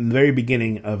very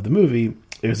beginning of the movie,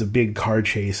 there's a big car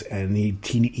chase, and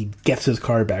he gets his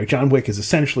car back. John Wick is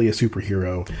essentially a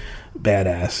superhero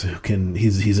badass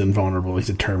he's invulnerable. He's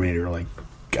a Terminator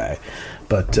guy,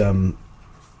 but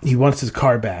he wants his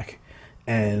car back,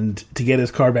 and to get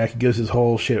his car back, he gives his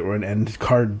whole shit, and his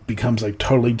car becomes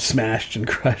totally smashed and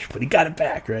crushed. But he got it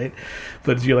back, right?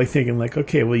 But you're thinking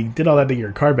okay, well, you did all that to get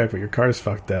your car back, but your car's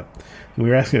fucked up. And we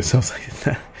were asking ourselves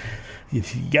you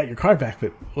got your car back,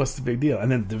 but what's the big deal? And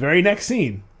then the very next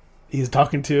scene, he's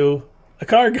talking to a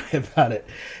car guy about it.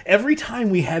 Every time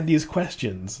we had these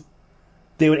questions,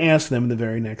 they would answer them in the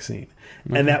very next scene.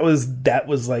 Mm-hmm. And that was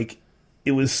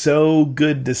it was so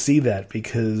good to see that,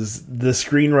 because the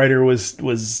screenwriter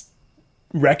was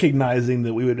recognizing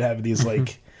that we would have these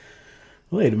wait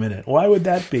a minute, why would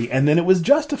that be? And then it was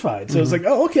justified. So it's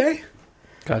oh, okay.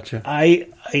 Gotcha. I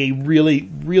really,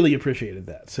 really appreciated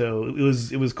that. So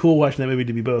it was cool watching that movie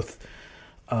to be both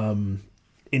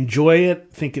enjoy it,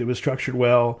 think it was structured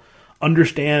well,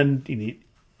 understand,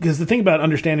 because the thing about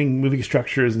understanding movie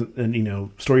structures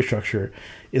and story structure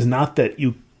is not that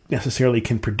you necessarily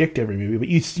can predict every movie, but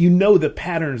you know the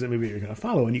patterns that movie you're going to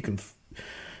follow, and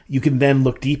you can then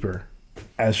look deeper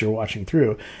as you're watching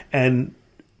through.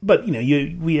 But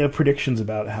we have predictions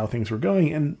about how things were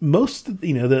going, and most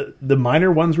the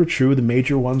minor ones were true, the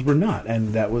major ones were not,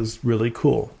 and that was really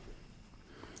cool.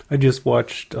 I just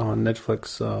watched on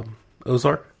Netflix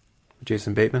Ozark,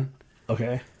 Jason Bateman.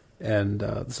 Okay. And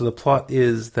so the plot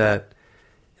is that,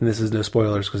 and this is no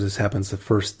spoilers because this happens the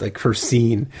first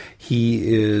scene,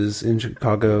 he is in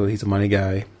Chicago, he's a money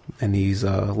guy, and he's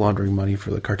laundering money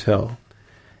for the cartel.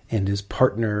 And his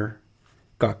partner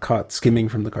got caught skimming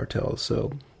from the cartel,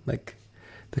 so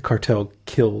the cartel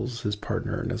kills his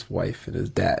partner and his wife and his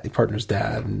partner's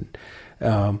dad, and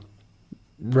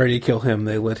ready to kill him.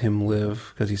 They let him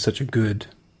live because he's such a good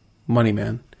money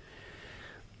man.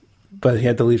 But he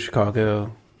had to leave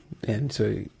Chicago, and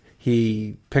so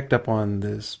he picked up on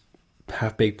this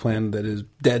half-baked plan that his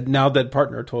dead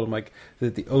partner told him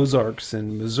that the Ozarks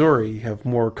in Missouri have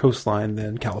more coastline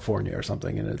than California or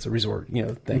something, and it's a resort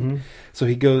thing. Mm-hmm. So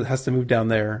he has to move down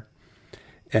there,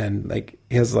 and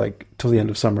he has till the end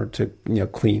of summer to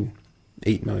clean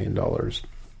 $8 million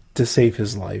to save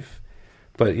his life.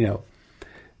 But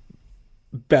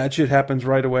bad shit happens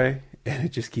right away, and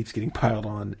it just keeps getting piled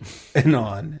on and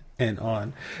on and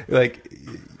on.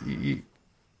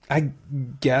 I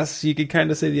guess you could kind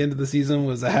of say the end of the season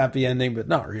was a happy ending, but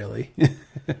not really.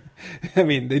 I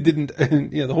mean, they didn't,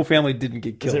 the whole family didn't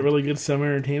get killed. Is it really good summer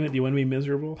entertainment? Do you want to be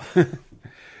miserable?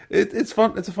 It's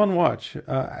fun. It's a fun watch.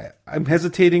 I'm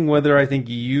hesitating whether I'd say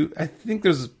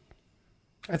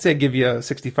I'd give you a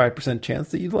 65% chance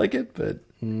that you'd like it, but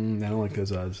I don't like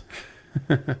those odds.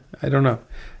 I don't know.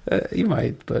 You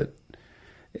might, but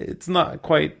it's not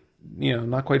quite,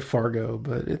 not quite Fargo,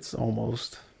 but it's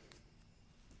almost.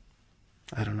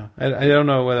 I don't know. I don't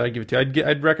know whether I'd give it to you.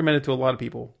 I'd recommend it to a lot of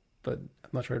people, but I'm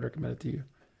not sure I'd recommend it to you.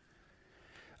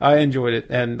 I enjoyed it,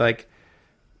 and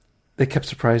they kept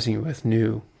surprising you with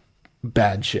new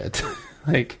bad shit.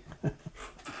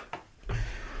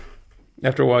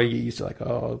 After a while, you used to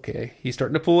oh, okay, he's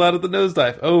starting to pull out of the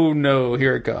nosedive. Oh no,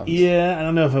 here it comes. Yeah, I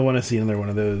don't know if I want to see another one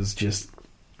of those just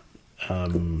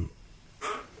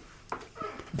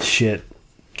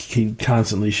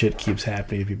constantly shit keeps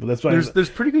happening to people. That's why There's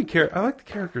pretty good I like the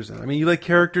characters in it. I mean, you like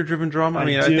character driven drama.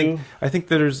 I think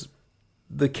that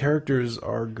the characters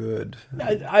are good.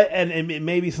 and it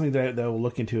may be something that I will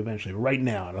look into eventually. But right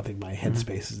now, I don't think my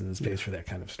headspace is in the space for that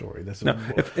kind of story.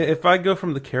 If I go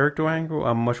from the character angle,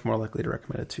 I'm much more likely to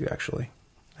recommend it to you. Actually,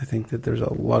 I think that there's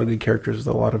a lot of good characters with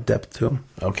a lot of depth to them.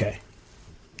 Okay.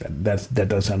 That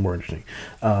does sound more interesting,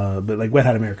 but like Wet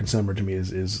Hot American Summer to me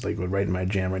is like right in my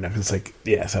jam right now, because it's like,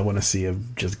 yes, I want to see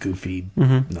just goofy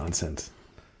nonsense.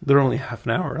 They're only half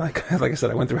an hour. Like I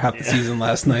said, I went through half the season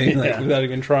last night without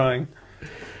even trying.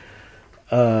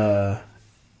 So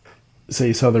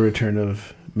you saw the return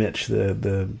of Mitch,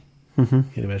 the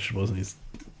eating vegetables, and he's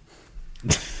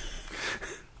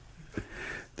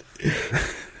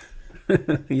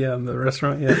yeah, in the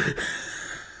restaurant. Yeah.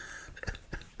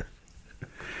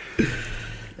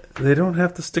 They don't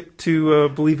have to stick to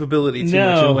believability too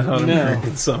much in Wet Hot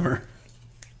American Summer.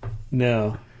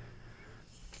 No.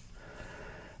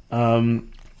 Let's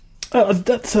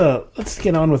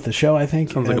get on with the show, I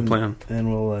think. Sounds like a plan.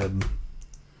 And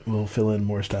we'll fill in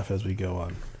more stuff as we go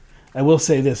on. I will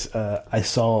say this: I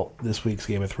saw this week's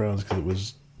Game of Thrones because it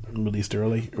was released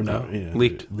early, or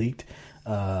leaked.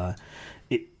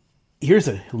 Here's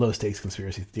a low stakes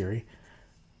conspiracy theory: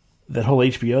 that whole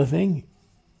HBO thing.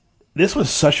 This was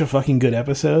such a fucking good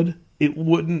episode. It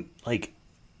wouldn't like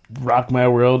rock my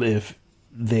world if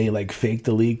they like faked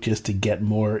the leak just to get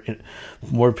more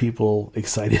people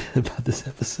excited about this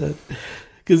episode.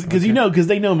 Because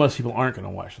they know most people aren't going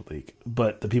to watch the leak,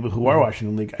 but the people who are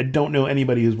watching the leak, I don't know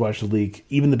anybody who's watched the leak.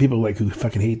 Even the people who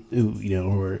fucking hate who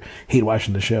hate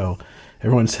watching the show.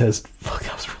 Everyone says, "Fuck,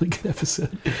 that was a really good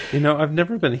episode." I've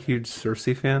never been a huge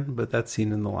Cersei fan, but that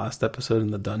scene in the last episode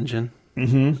in the dungeon.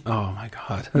 Mm-hmm. Oh my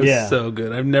god, it was so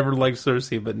good. I've never liked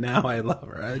Cersei, but now I love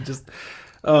her. I just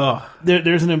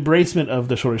there's an embracement of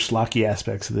the sort of schlocky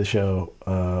aspects of the show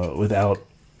without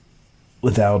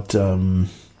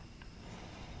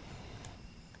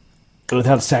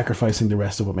sacrificing the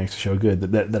rest of what makes the show good.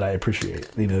 That I appreciate.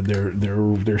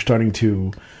 They're starting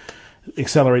to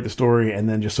accelerate the story and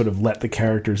then just sort of let the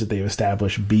characters that they've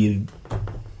established be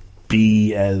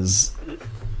as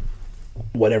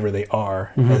whatever they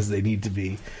are as they need to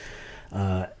be,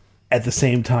 at the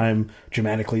same time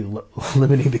dramatically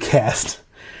limiting the cast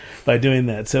by doing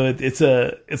that. So it's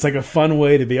like a fun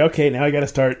way to be, okay, now I got to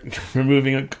start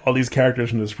removing all these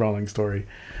characters from this sprawling story.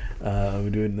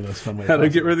 We're doing it in the most fun way How possible.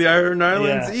 to get rid of the Iron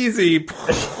Islands? Yeah. Easy.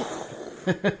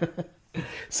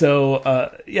 So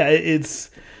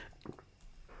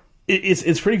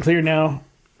it's pretty clear now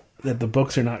that the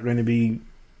books are not going to be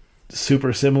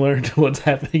super similar to what's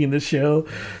happening in this show.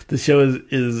 The show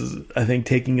is I think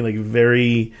taking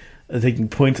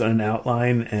points on an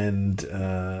outline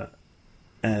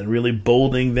and really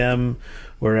bolding them,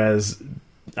 whereas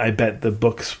I bet the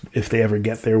books, if they ever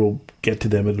get there, will get to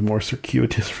them at a more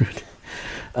circuitous route.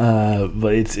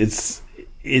 But it's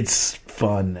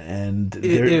fun, and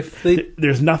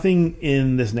there's nothing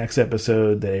in this next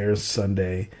episode that airs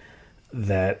Sunday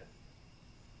that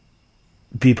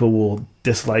people will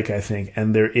dislike, I think,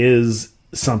 and there is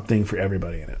something for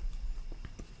everybody in it.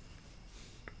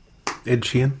 Ed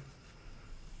Sheeran?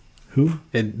 Who?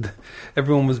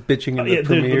 Everyone was bitching in the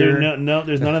premiere.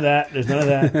 There's none of that. There's none of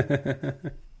that.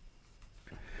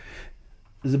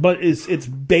 But it's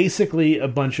basically a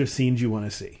bunch of scenes you want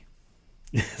to see.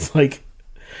 It's like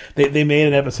they made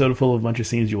an episode full of a bunch of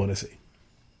scenes you want to see.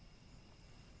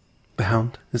 The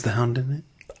Hound? Is the Hound in it?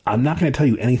 I'm not going to tell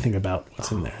you anything about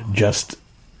what's in there. Just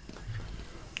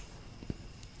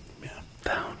the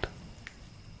Hound.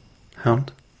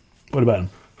 Hound? What about him?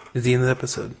 Is he in the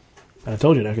episode? I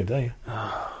told you I could tell you.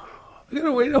 I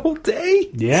gotta wait a whole day?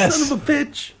 Yes. Son of a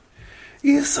bitch.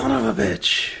 You son of a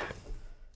bitch.